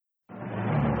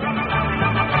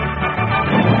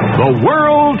The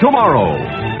World Tomorrow.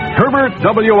 Herbert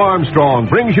W. Armstrong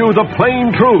brings you the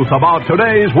plain truth about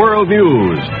today's world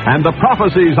news and the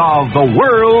prophecies of the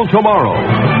world tomorrow.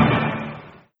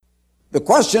 The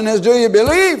question is, do you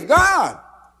believe God?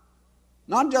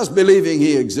 Not just believing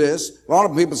He exists. A lot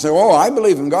of people say, oh, I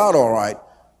believe in God, all right.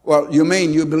 Well, you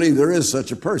mean you believe there is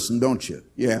such a person, don't you?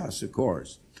 Yes, of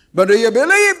course. But do you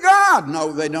believe God?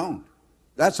 No, they don't.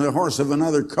 That's a horse of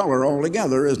another color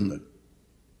altogether, isn't it?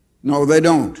 No, they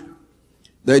don't.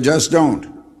 They just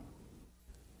don't.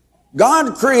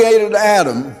 God created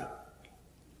Adam,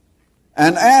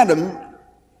 and Adam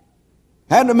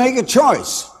had to make a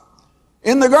choice.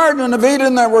 In the Garden of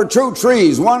Eden, there were two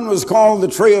trees. One was called the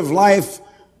tree of life,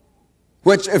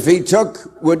 which if he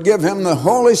took would give him the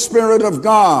Holy Spirit of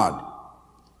God.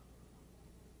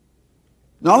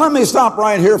 Now let me stop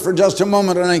right here for just a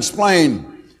moment and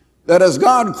explain that as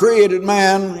God created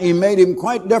man, He made him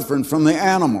quite different from the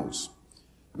animals.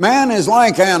 Man is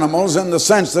like animals in the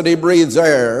sense that he breathes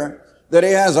air, that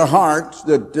he has a heart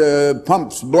that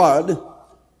pumps blood,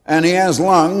 and he has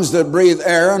lungs that breathe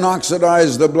air and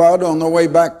oxidize the blood on the way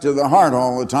back to the heart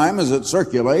all the time as it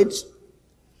circulates.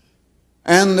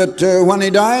 And that when he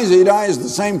dies the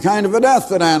same kind of a death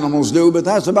that animals do, but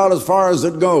that's about as far as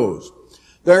it goes.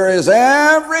 There is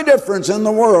every difference in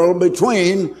the world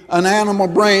between an animal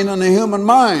brain and a human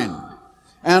mind.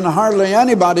 And hardly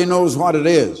anybody knows what it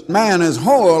is. Man is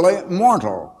wholly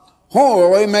mortal,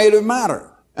 wholly made of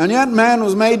matter. And yet man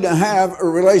was made to have a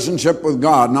relationship with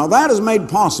God. Now that is made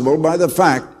possible by the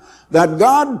fact that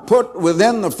God put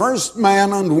within the first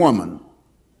man and woman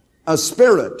a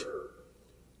spirit.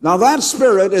 Now that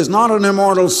spirit is not an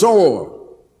immortal soul.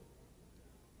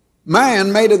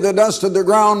 Man, made of the dust of the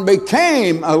ground,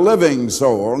 became a living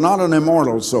soul, not an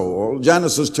immortal soul.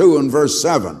 Genesis 2 and verse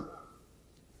 7.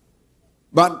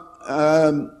 But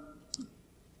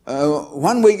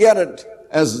when we get it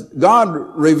as God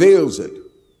reveals it,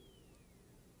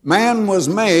 man was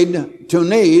made to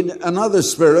need another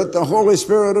spirit, the Holy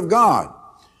Spirit of God.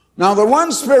 Now the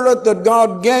one spirit that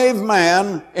God gave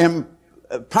man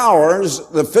empowers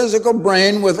the physical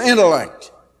brain with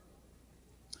intellect.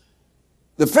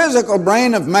 The physical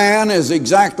brain of man is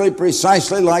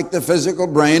precisely like the physical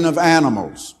brain of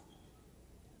animals.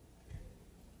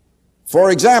 For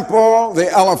example,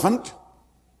 the elephant,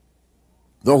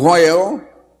 the whale,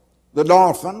 the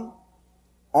dolphin,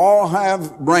 all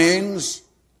have brains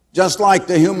just like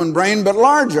the human brain, but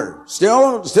larger,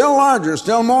 still larger,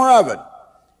 still more of it.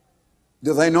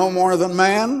 Do they know more than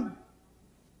man?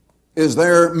 Is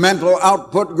their mental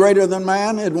output greater than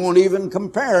man? It won't even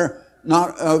compare,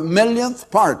 not a millionth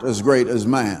part as great as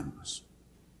man's.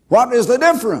 What is the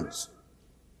difference?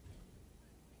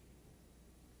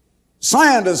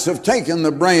 Scientists have taken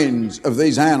the brains of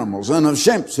these animals and of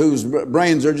chimps whose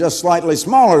brains are just slightly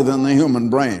smaller than the human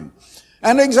brain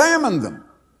and examined them.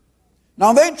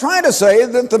 Now they try to say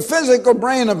that the physical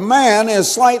brain of man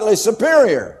is slightly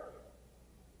superior.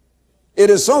 It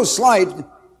is so slight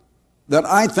that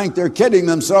I think they're kidding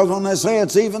themselves when they say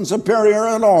it's even superior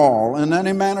at all in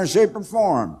any manner, shape, or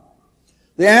form.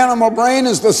 The animal brain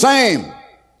is the same.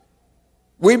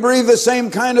 We breathe the same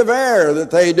kind of air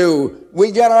that they do. We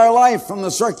get our life from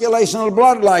the circulation of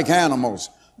blood like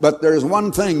animals. But there's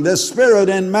one thing, this spirit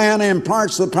in man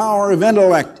imparts the power of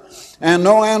intellect, and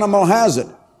no animal has it.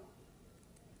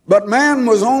 But man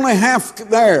was only half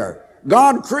there.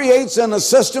 God creates in a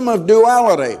system of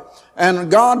duality, and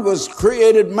God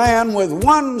created man with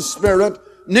one spirit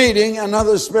needing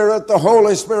another spirit, the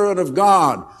Holy Spirit of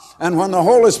God. And when the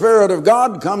Holy Spirit of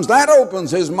God comes, that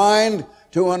opens his mind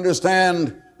to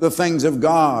understand the things of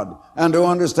God and to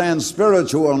understand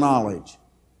spiritual knowledge.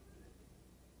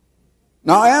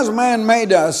 Now, as man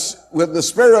made us with the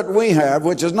spirit we have,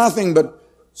 which is nothing but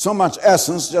so much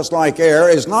essence, just like air,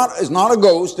 is not a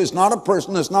ghost, it's not a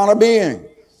person, it's not a being.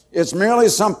 It's merely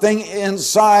something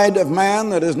inside of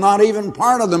man that is not even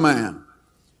part of the man,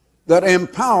 that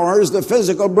empowers the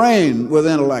physical brain with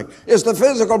intellect. It's the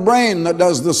physical brain that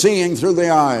does the seeing through the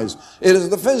eyes. It is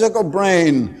the physical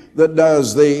brain that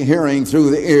does the hearing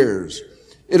through the ears.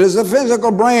 It is the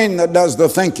physical brain that does the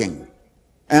thinking,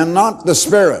 and not the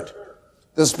spirit.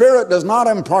 The spirit does not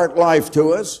impart life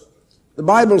to us. The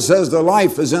Bible says the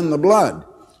life is in the blood,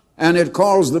 and it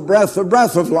calls the breath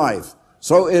of life.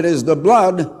 So it is the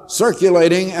blood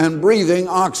circulating and breathing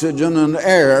oxygen and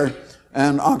air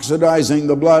and oxidizing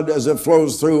the blood as it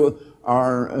flows through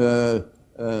our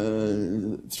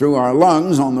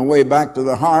lungs on the way back to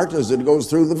the heart as it goes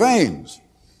through the veins.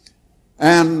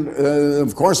 And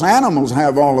of course animals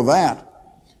have all of that,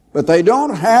 but they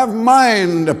don't have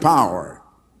mind power.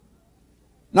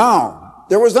 Now,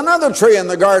 there was another tree in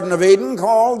the Garden of Eden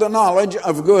called the knowledge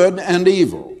of good and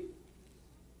evil.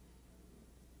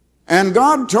 And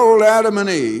God told Adam and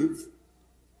Eve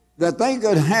that they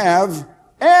could have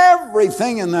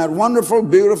everything in that wonderful,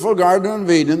 beautiful Garden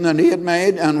of Eden that he had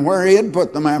made and where he had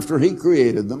put them after he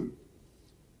created them,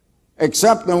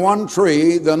 except the one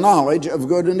tree, the knowledge of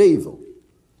good and evil.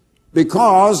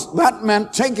 Because that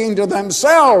meant taking to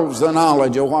themselves the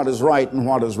knowledge of what is right and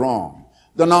what is wrong,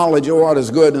 the knowledge of what is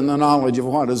good and the knowledge of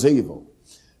what is evil.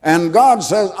 And God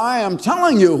says, I am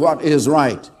telling you what is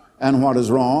right and what is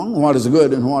wrong, what is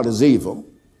good and what is evil.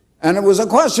 And it was a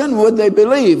question, would they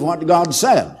believe what God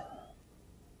said?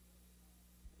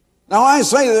 Now I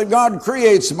say that God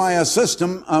creates by a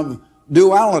system of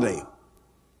duality.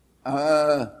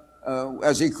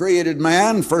 As he created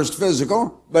man, first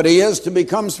physical, but he is to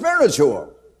become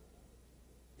spiritual.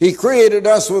 He created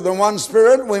us with the one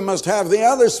Spirit. We must have the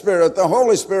other Spirit, the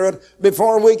Holy Spirit,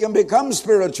 before we can become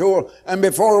spiritual and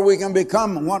before we can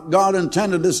become what God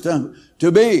intended us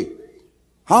to be.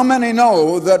 How many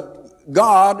know that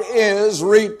God is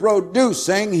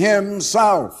reproducing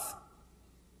himself?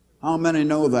 How many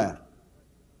know that?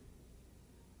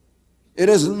 It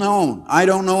isn't known. I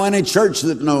don't know any church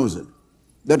that knows it,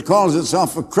 that calls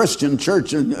itself a Christian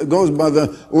church and goes by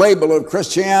the label of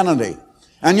Christianity.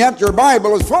 And yet your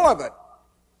Bible is full of it.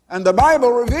 And the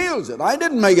Bible reveals it. I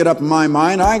didn't make it up in my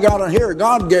mind. I got it here.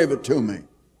 God gave it to me.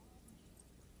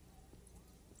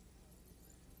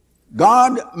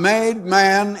 God made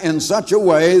man in such a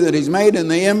way that he's made in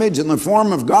the image and the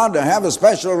form of God to have a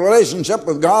special relationship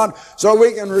with God so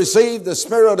we can receive the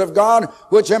Spirit of God,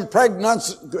 which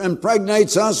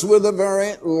impregnates us with the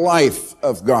very life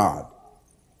of God.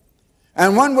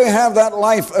 And when we have that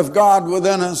life of God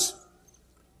within us,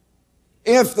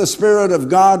 if the Spirit of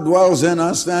God dwells in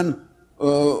us, then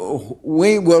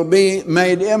we will be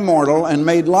made immortal and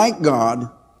made like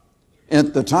God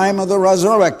at the time of the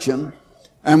resurrection,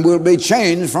 and we'll be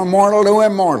changed from mortal to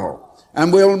immortal.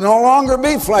 And we'll no longer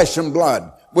be flesh and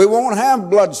blood. We won't have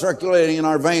blood circulating in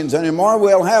our veins anymore.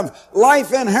 We'll have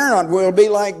life inherent. We'll be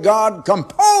like God,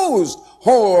 composed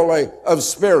wholly of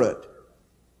Spirit.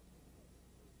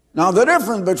 Now, the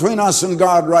difference between us and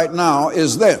God right now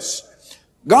is this.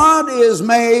 God is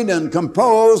made and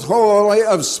composed wholly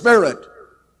of Spirit.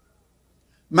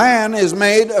 Man is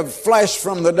made of flesh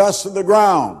from the dust of the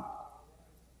ground.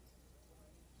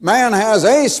 Man has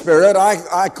a spirit.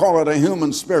 I call it a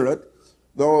human spirit,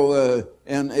 though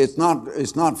and it's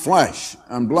not flesh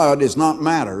and blood. It's not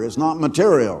matter. It's not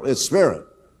material. It's spirit.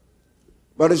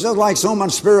 But it's just like so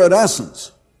much spirit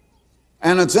essence.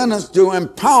 And it's in us to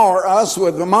empower us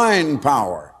with the mind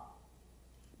power.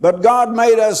 But God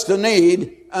made us to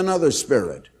need another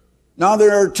spirit. Now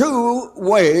there are two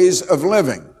ways of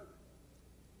living.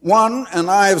 One, and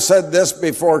I have said this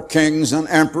before kings and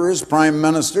emperors, prime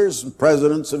ministers, and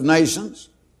presidents of nations.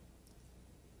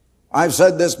 I've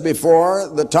said this before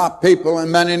the top people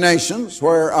in many nations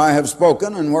where I have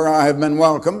spoken and where I have been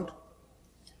welcomed,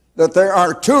 that there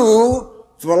are two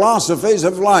philosophies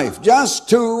of life, just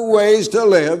two ways to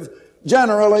live,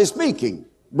 generally speaking,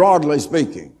 broadly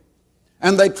speaking.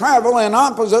 And they travel in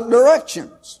opposite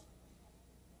directions.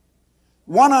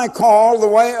 One I call the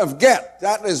way of get,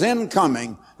 that is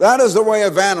incoming. That is the way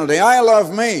of vanity. I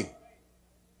love me.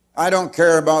 I don't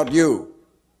care about you.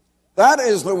 That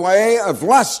is the way of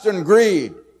lust and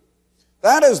greed.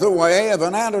 That is the way of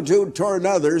an attitude toward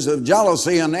others of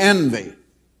jealousy and envy.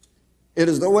 It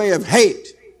is the way of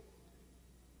hate.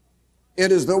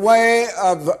 It is the way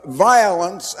of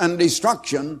violence and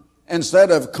destruction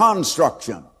instead of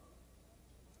construction.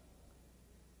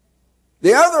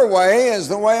 The other way is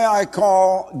the way I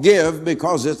call give,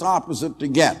 because it's opposite to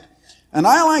get. And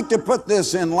I like to put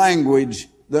this in language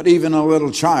that even a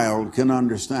little child can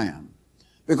understand.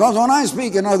 Because when I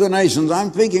speak in other nations,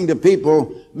 I'm speaking to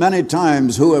people many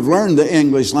times who have learned the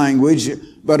English language,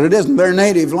 but it isn't their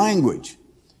native language.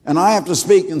 And I have to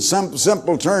speak in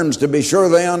simple terms to be sure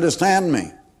they understand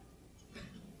me.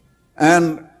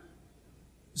 And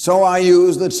so I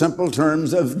use the simple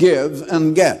terms of give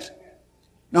and get.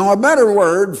 Now, a better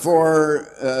word for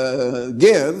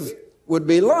give would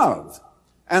be love.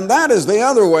 And that is the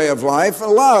other way of life,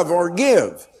 love or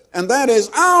give. And that is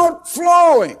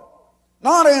outflowing,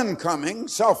 not incoming,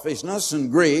 selfishness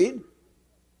and greed.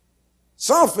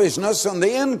 Selfishness and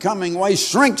the incoming way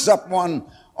shrinks up one,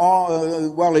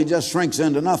 he just shrinks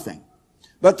into nothing.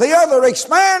 But the other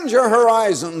expands your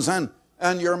horizons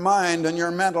and your mind and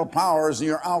your mental powers and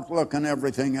your outlook and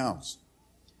everything else.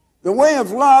 The way of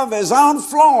love is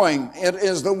outflowing. It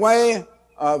is the way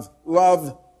of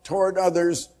love toward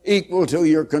others equal to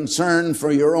your concern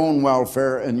for your own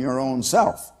welfare and your own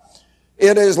self.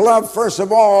 It is love, first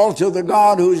of all, to the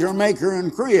God who's your maker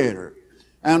and creator,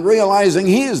 and realizing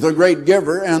He is the great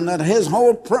giver and that His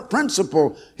whole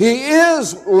principle, He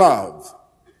is love,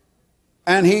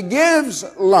 and He gives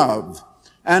love,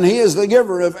 and He is the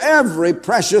giver of every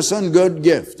precious and good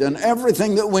gift and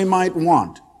everything that we might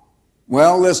want.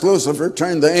 Well, this Lucifer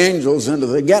turned the angels into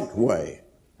the get-way,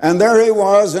 and there he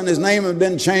was, and his name had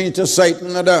been changed to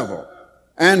Satan the devil,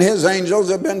 and his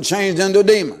angels had been changed into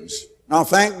demons. Now,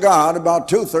 thank God, about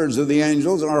 2/3 of the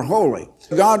angels are holy.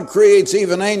 God creates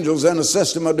even angels in a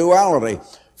system of duality.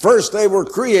 First, they were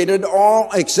created all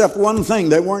except one thing.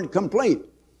 They weren't complete.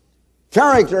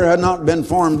 Character had not been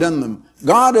formed in them.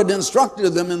 God had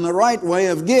instructed them in the right way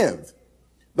of give,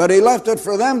 but He left it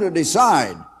for them to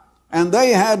decide. And they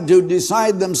had to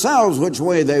decide themselves which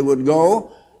way they would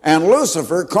go, and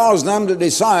Lucifer caused them to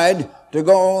decide to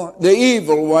go the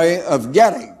evil way of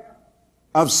getting,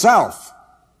 of self,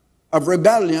 of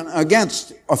rebellion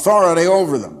against authority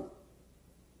over them.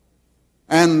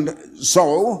 And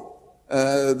so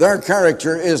their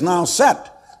character is now set,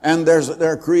 and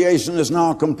their creation is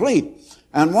now complete.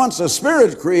 And once a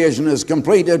spirit creation is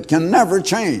complete, it can never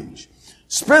change.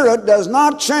 Spirit does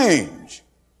not change.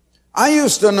 I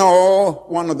used to know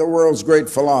one of the world's great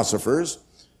philosophers,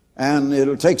 and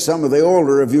it'll take some of the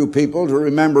older of you people to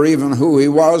remember even who he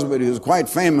was, but he was quite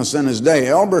famous in his day.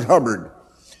 Albert Hubbard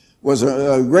was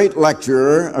a great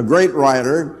lecturer, a great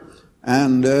writer,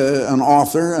 and an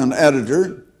author, an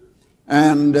editor.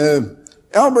 And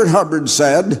Albert Hubbard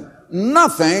said,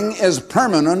 "Nothing is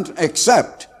permanent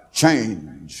except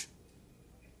change."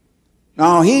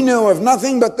 Now, he knew of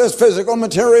nothing but this physical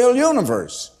material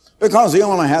universe, because he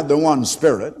only had the one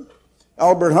Spirit.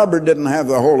 Albert Hubbard didn't have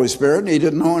the Holy Spirit. He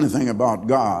didn't know anything about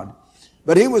God.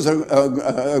 But he was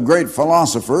a great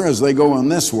philosopher, as they go in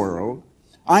this world.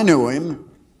 I knew him.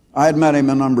 I had met him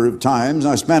a number of times.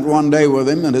 I spent one day with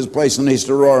him at his place in East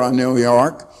Aurora, New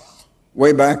York,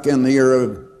 way back in the year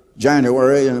of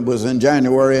January, and it was in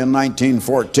January in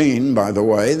 1914, by the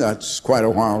way. That's quite a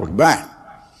while back.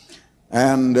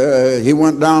 And he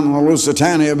went down on the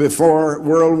Lusitania before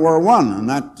World War I, and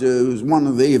that was one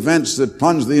of the events that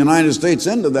plunged the United States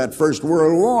into that First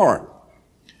World War.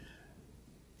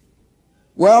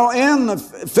 Well, in the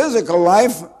physical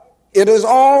life, it is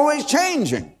always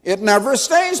changing. It never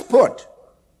stays put.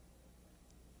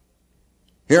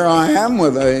 Here I am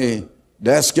with a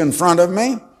desk in front of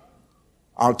me.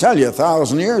 I'll tell you,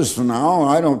 1,000 years from now,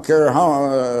 I don't care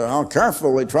how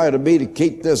careful we try to be to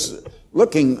keep this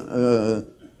looking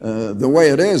the way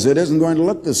it isn't going to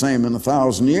look the same in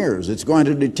 1,000 years. It's going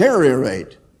to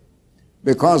deteriorate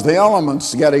because the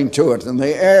elements getting to it and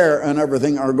the air and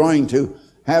everything are going to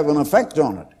have an effect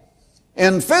on it.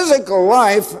 In physical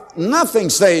life, nothing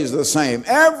stays the same.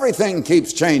 Everything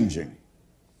keeps changing.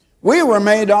 We were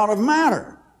made out of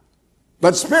matter.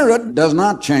 But spirit does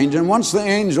not change, and once the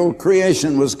angel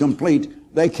creation was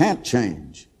complete, they can't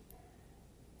change.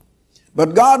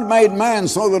 But God made man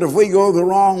so that if we go the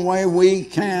wrong way, we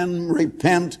can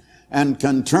repent and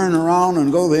can turn around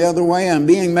and go the other way, and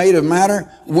being made of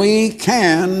matter, we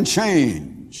can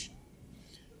change.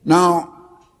 Now,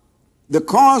 the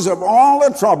cause of all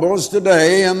the troubles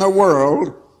today in the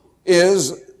world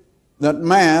is that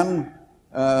man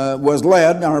was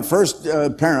led, our first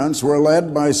parents were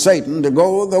led by Satan to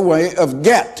go the way of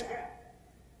get,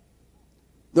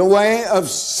 the way of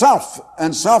self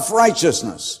and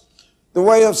self-righteousness, the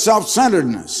way of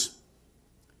self-centeredness,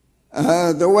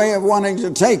 the way of wanting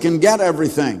to take and get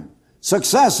everything.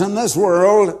 Success in this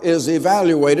world is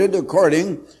evaluated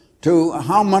according to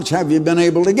how much have you been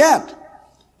able to get.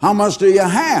 How much do you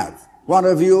have? What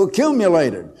have you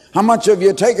accumulated? How much have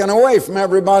you taken away from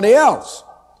everybody else?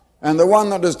 And the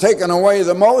one that has taken away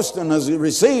the most and has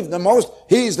received the most,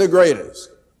 he's the greatest.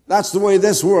 That's the way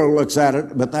this world looks at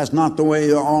it, but that's not the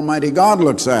way Almighty God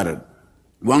looks at it.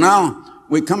 Well, now,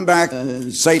 we come back.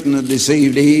 Satan had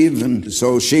deceived Eve, and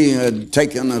so she had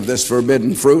taken of this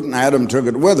forbidden fruit, and Adam took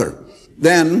it with her.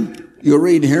 Then, you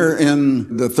read here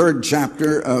in the 3rd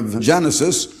chapter of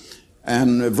Genesis,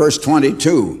 and verse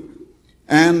 22,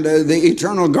 "And the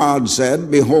eternal God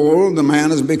said, Behold, the man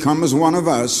has become as one of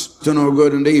us, to know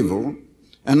good and evil.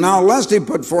 And now lest he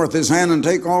put forth his hand and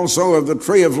take also of the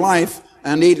tree of life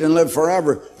and eat and live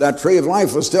forever." That tree of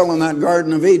life was still in that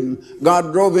Garden of Eden.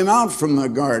 God drove him out from the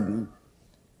garden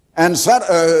and set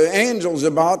angels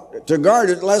about to guard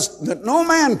it, lest that no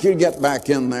man could get back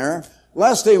in there,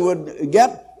 lest he would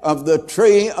get of the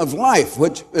tree of life,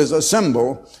 which is a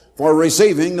symbol for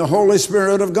receiving the Holy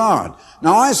Spirit of God.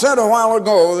 Now, I said a while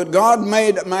ago that God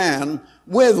made man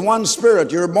with one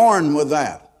Spirit. You're born with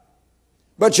that.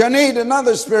 But you need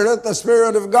another Spirit, the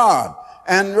Spirit of God.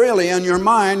 And really, in your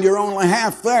mind, you're only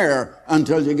half there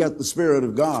until you get the Spirit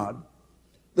of God.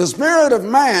 The spirit of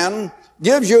man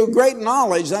gives you great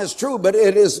knowledge, that's true, but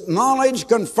it is knowledge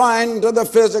confined to the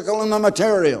physical and the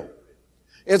material.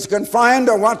 It's confined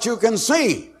to what you can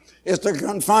see. It's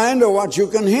confined to what you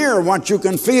can hear, what you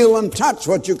can feel and touch,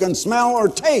 what you can smell or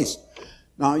taste.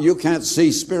 Now, you can't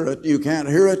see spirit, you can't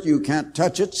hear it, you can't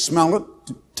touch it, smell it,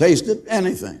 taste it,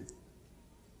 anything.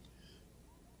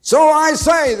 So I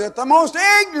say that the most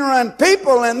ignorant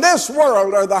people in this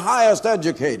world are the highest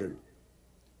educated,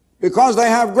 because they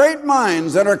have great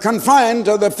minds that are confined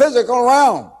to the physical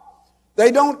realm.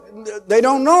 They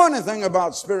don't know anything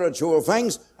about spiritual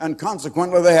things, and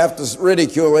consequently they have to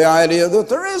ridicule the idea that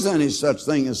there is any such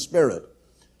thing as spirit.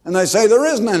 And they say there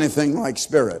isn't anything like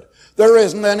spirit. There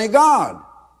isn't any God.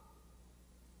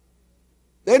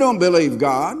 They don't believe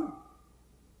God.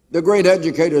 The great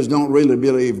educators don't really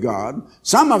believe God.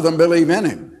 Some of them believe in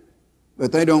Him,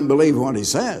 but they don't believe what He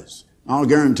says. I'll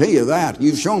guarantee you that.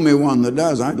 You've shown me one that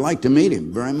does. I'd like to meet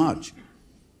him very much.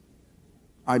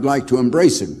 I'd like to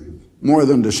embrace him more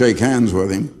than to shake hands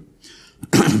with him.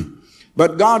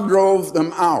 But God drove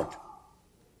them out.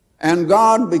 And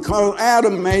God, because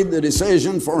Adam made the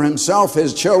decision for himself,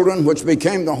 his children, which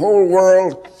became the whole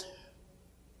world,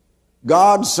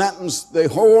 God sentenced the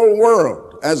whole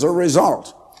world as a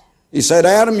result. He said,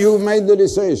 Adam, you've made the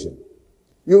decision.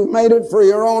 You've made it for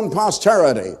your own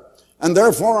posterity. And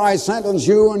therefore I sentence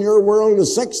you and your world to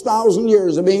 6,000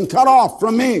 years of being cut off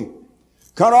from me,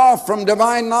 cut off from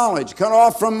divine knowledge, cut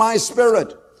off from my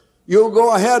spirit. You'll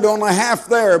go ahead only half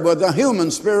there, but the human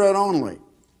spirit only.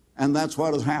 And that's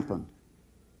what has happened.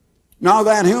 Now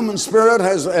that human spirit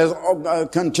has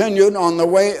continued on the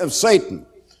way of Satan,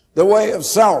 the way of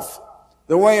self,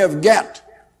 the way of get,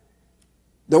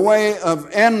 the way of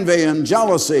envy and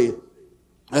jealousy,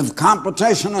 of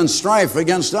competition and strife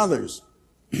against others.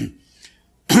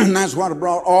 And that's what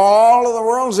brought all of the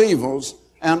world's evils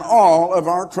and all of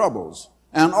our troubles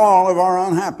and all of our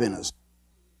unhappiness.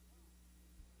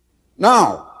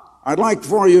 Now, I'd like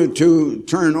for you to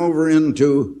turn over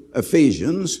into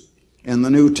Ephesians in the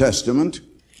New Testament,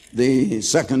 the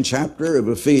 2nd chapter of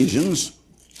Ephesians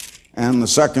and the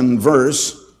 2nd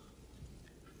verse,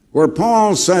 where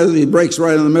Paul says, he breaks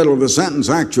right in the middle of the sentence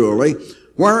actually,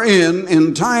 wherein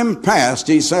in time past,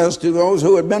 he says to those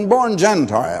who had been born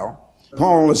Gentile,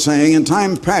 Paul is saying, in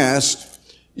time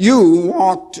past, you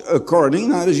walked according,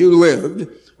 not as you lived,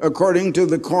 according to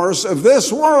the course of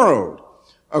this world,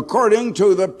 according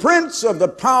to the prince of the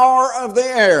power of the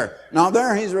air. Now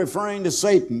there he's referring to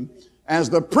Satan as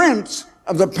the prince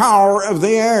of the power of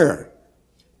the air.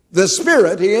 The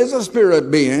spirit, he is a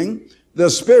spirit being, the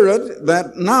spirit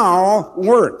that now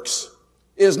works,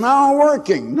 is now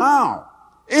working now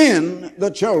in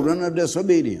the children of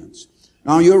disobedience.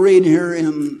 Now you read here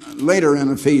later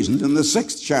in Ephesians, in the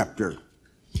 6th chapter,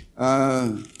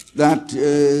 that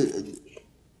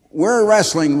we're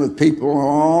wrestling with people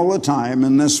all the time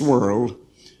in this world.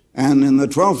 And in the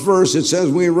 12th verse it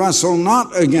says, we wrestle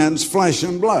not against flesh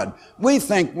and blood. We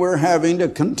think we're having to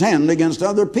contend against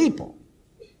other people.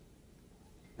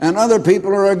 And other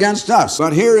people are against us.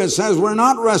 But here it says we're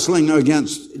not wrestling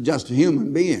against just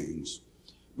human beings,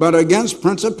 but against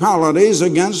principalities,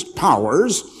 against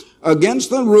powers, against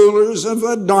the rulers of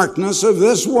the darkness of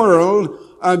this world,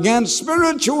 against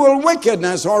spiritual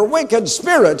wickedness or wicked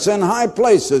spirits in high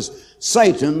places.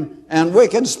 Satan and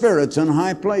wicked spirits in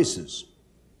high places.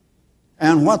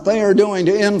 And what they are doing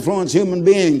to influence human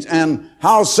beings, and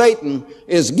how Satan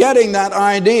is getting that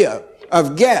idea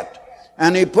of get.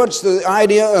 And he puts the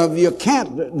idea of you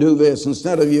can't do this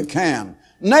instead of you can.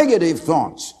 Negative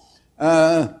thoughts.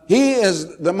 He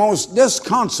is the most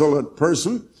disconsolate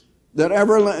person that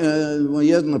ever, well,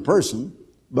 he isn't a person,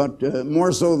 but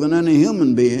more so than any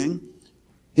human being.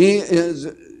 He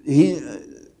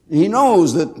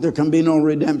knows that there can be no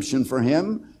redemption for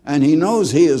him, and he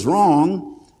knows he is wrong,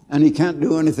 and he can't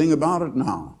do anything about it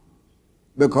now,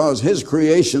 because his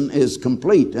creation is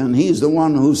complete, and he's the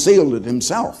one who sealed it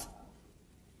himself.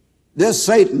 This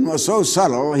Satan was so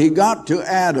subtle, he got to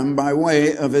Adam by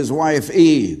way of his wife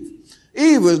Eve.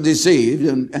 Eve was deceived,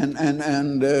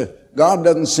 and God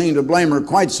doesn't seem to blame her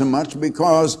quite so much,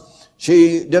 because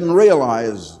she didn't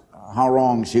realize how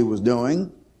wrong she was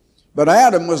doing. But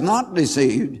Adam was not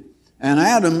deceived, and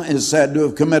Adam is said to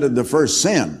have committed the first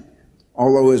sin,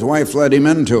 although his wife led him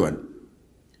into it.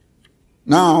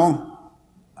 Now,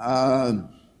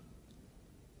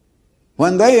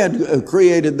 when they had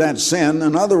created that sin,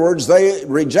 in other words, they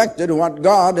rejected what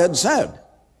God had said.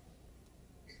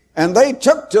 And they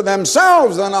took to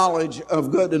themselves the knowledge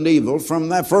of good and evil from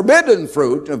the forbidden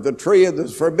fruit of the tree that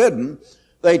is forbidden,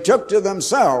 they took to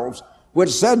themselves, which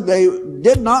said they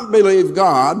did not believe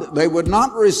God, they would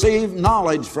not receive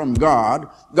knowledge from God.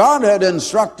 God had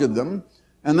instructed them,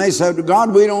 and they said to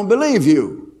God, we don't believe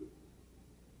you.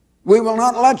 We will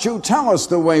not let you tell us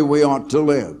the way we ought to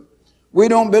live. We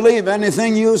don't believe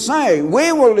anything you say.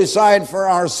 We will decide for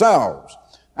ourselves.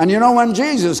 And you know, when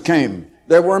Jesus came,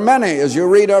 there were many, as you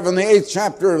read of in the 8th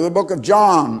chapter of the book of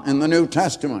John in the New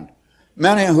Testament,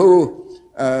 many who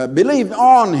believed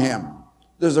on him.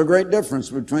 There's a great difference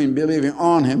between believing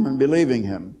on him and believing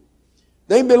him.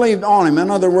 They believed on him. In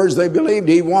other words, they believed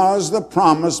he was the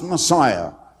promised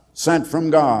Messiah sent from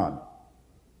God,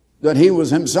 that he was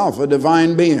himself a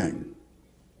divine being.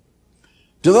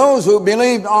 To those who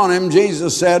believed on him,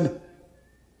 Jesus said,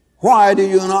 why do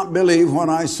you not believe what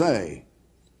I say?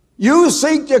 You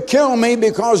seek to kill me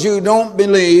because you don't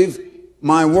believe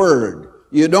my word.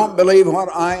 You don't believe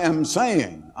what I am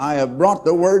saying. I have brought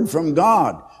the word from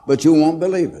God, but you won't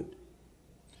believe it.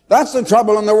 That's the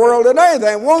trouble in the world today.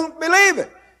 They won't believe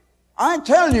it. I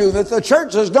tell you that the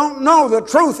churches don't know the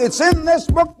truth. It's in this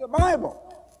book, the Bible.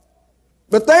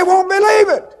 But they won't believe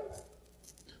it.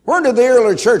 Where did the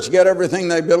early church get everything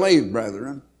they believed,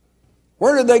 brethren?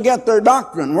 Where did they get their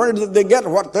doctrine? Where did they get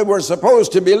what they were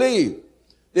supposed to believe?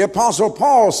 The Apostle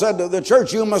Paul said to the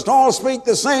church, you must all speak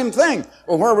the same thing.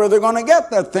 Well, where were they going to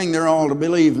get that thing they're all to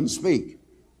believe and speak?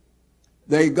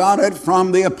 They got it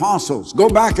from the apostles. Go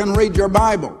back and read your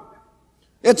Bible.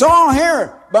 It's all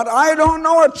here, but I don't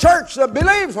know a church that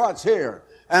believes what's here.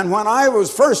 And when I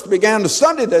first began to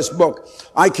study this book,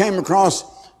 I came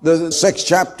across the 6th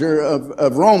chapter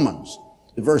of Romans,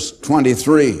 verse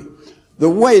 23. The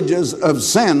wages of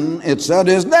sin, it said,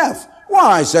 is death.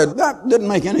 Why, I said, that didn't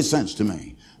make any sense to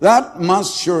me. That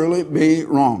must surely be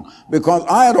wrong. Because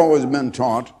I had always been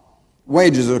taught,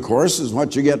 wages, of course, is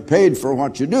what you get paid for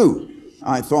what you do.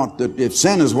 I thought that if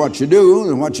sin is what you do,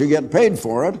 then what you get paid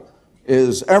for it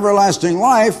is everlasting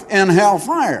life in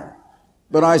hellfire.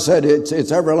 But I said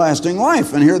it's everlasting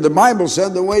life. And here the Bible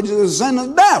said the wages of sin is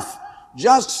death.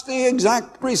 Just the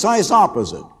exact precise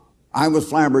opposite. I was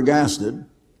flabbergasted.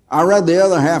 I read the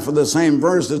other half of the same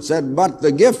verse that said, but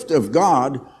the gift of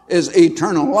God is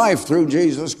eternal life through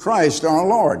Jesus Christ our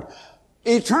Lord.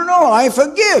 Eternal life,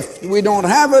 a gift. We don't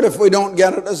have it if we don't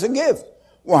get it as a gift.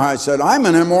 Well, I said, I'm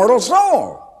an immortal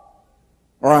soul.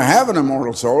 Or I have an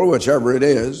immortal soul, whichever it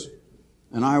is.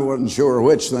 And I wasn't sure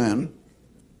which then.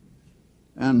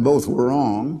 And both were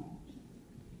wrong.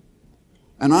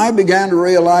 And I began to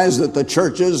realize that the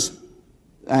churches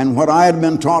and what I had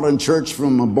been taught in church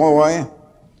from a boy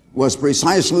was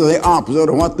precisely the opposite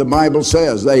of what the Bible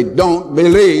says. They don't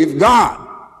believe God.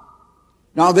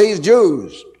 Now these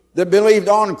Jews that believed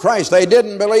on Christ, they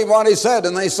didn't believe what he said,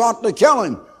 and they sought to kill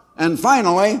him. And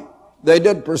finally, they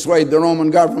did persuade the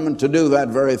Roman government to do that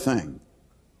very thing.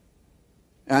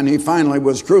 And he finally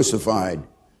was crucified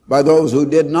by those who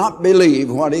did not believe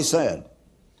what he said.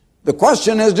 The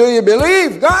question is, do you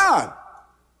believe God?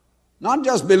 Not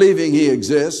just believing he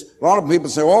exists. A lot of people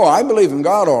say, oh, I believe in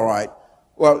God all right.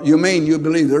 Well, you mean you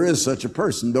believe there is such a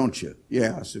person, don't you?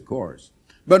 Yes, of course.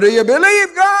 But do you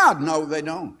believe God? No, they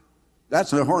don't.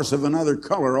 That's a horse of another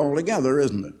color altogether,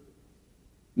 isn't it?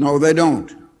 No, they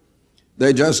don't.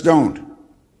 They just don't.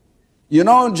 You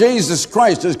know, Jesus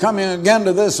Christ is coming again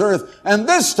to this earth, and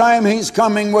this time he's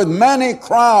coming with many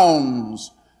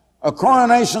crowns. A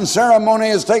coronation ceremony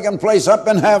has taken place up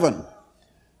in heaven.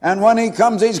 And when he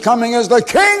comes, he's coming as the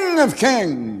King of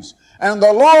Kings and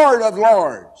the Lord of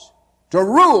Lords to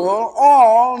rule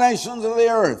all nations of the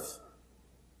earth.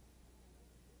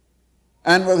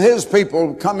 And with his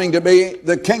people coming to be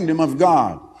the kingdom of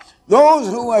God. Those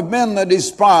who have been the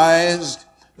despised,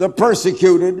 the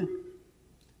persecuted,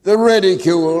 the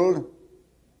ridiculed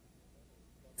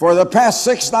for the past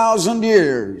 6,000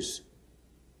 years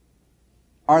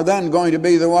are then going to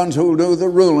be the ones who will do the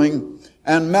ruling,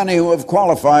 and many who have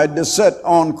qualified to sit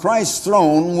on Christ's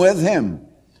throne with him,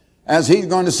 as he's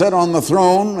going to sit on the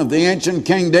throne of the ancient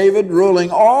King David, ruling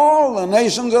all the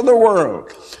nations of the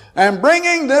world and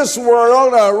bringing this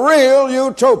world a real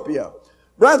utopia.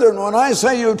 Brethren, when I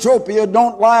say utopia,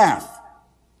 don't laugh.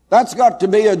 That's got to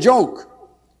be a joke.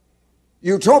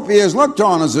 Utopia is looked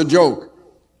on as a joke.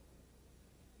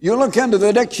 You look into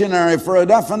the dictionary for a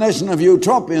definition of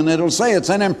utopia, and it'll say it's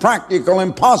an impractical,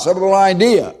 impossible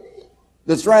idea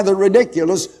that's rather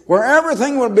ridiculous, where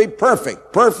everything would be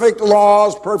perfect. Perfect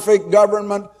laws, perfect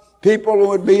government, people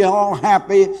would be all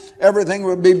happy, everything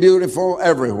would be beautiful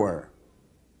everywhere.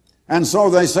 And so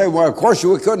they say, well, of course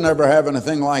we could never have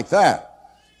anything like that.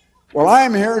 Well,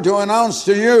 I'm here to announce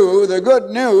to you the good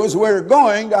news. We're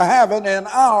going to have it in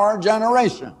our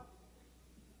generation.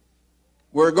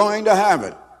 We're going to have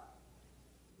it.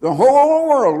 The whole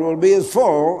world will be as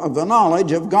full of the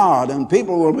knowledge of God, and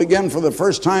people will begin for the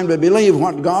first time to believe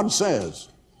what God says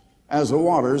as the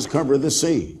waters cover the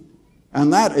sea.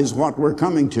 And that is what we're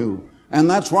coming to. And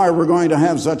that's why we're going to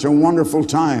have such a wonderful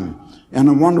time and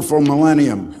a wonderful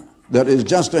millennium that is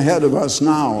just ahead of us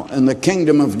now in the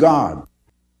kingdom of God.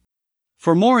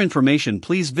 For more information,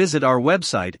 please visit our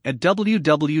website at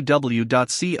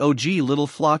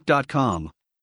www.coglittleflock.com.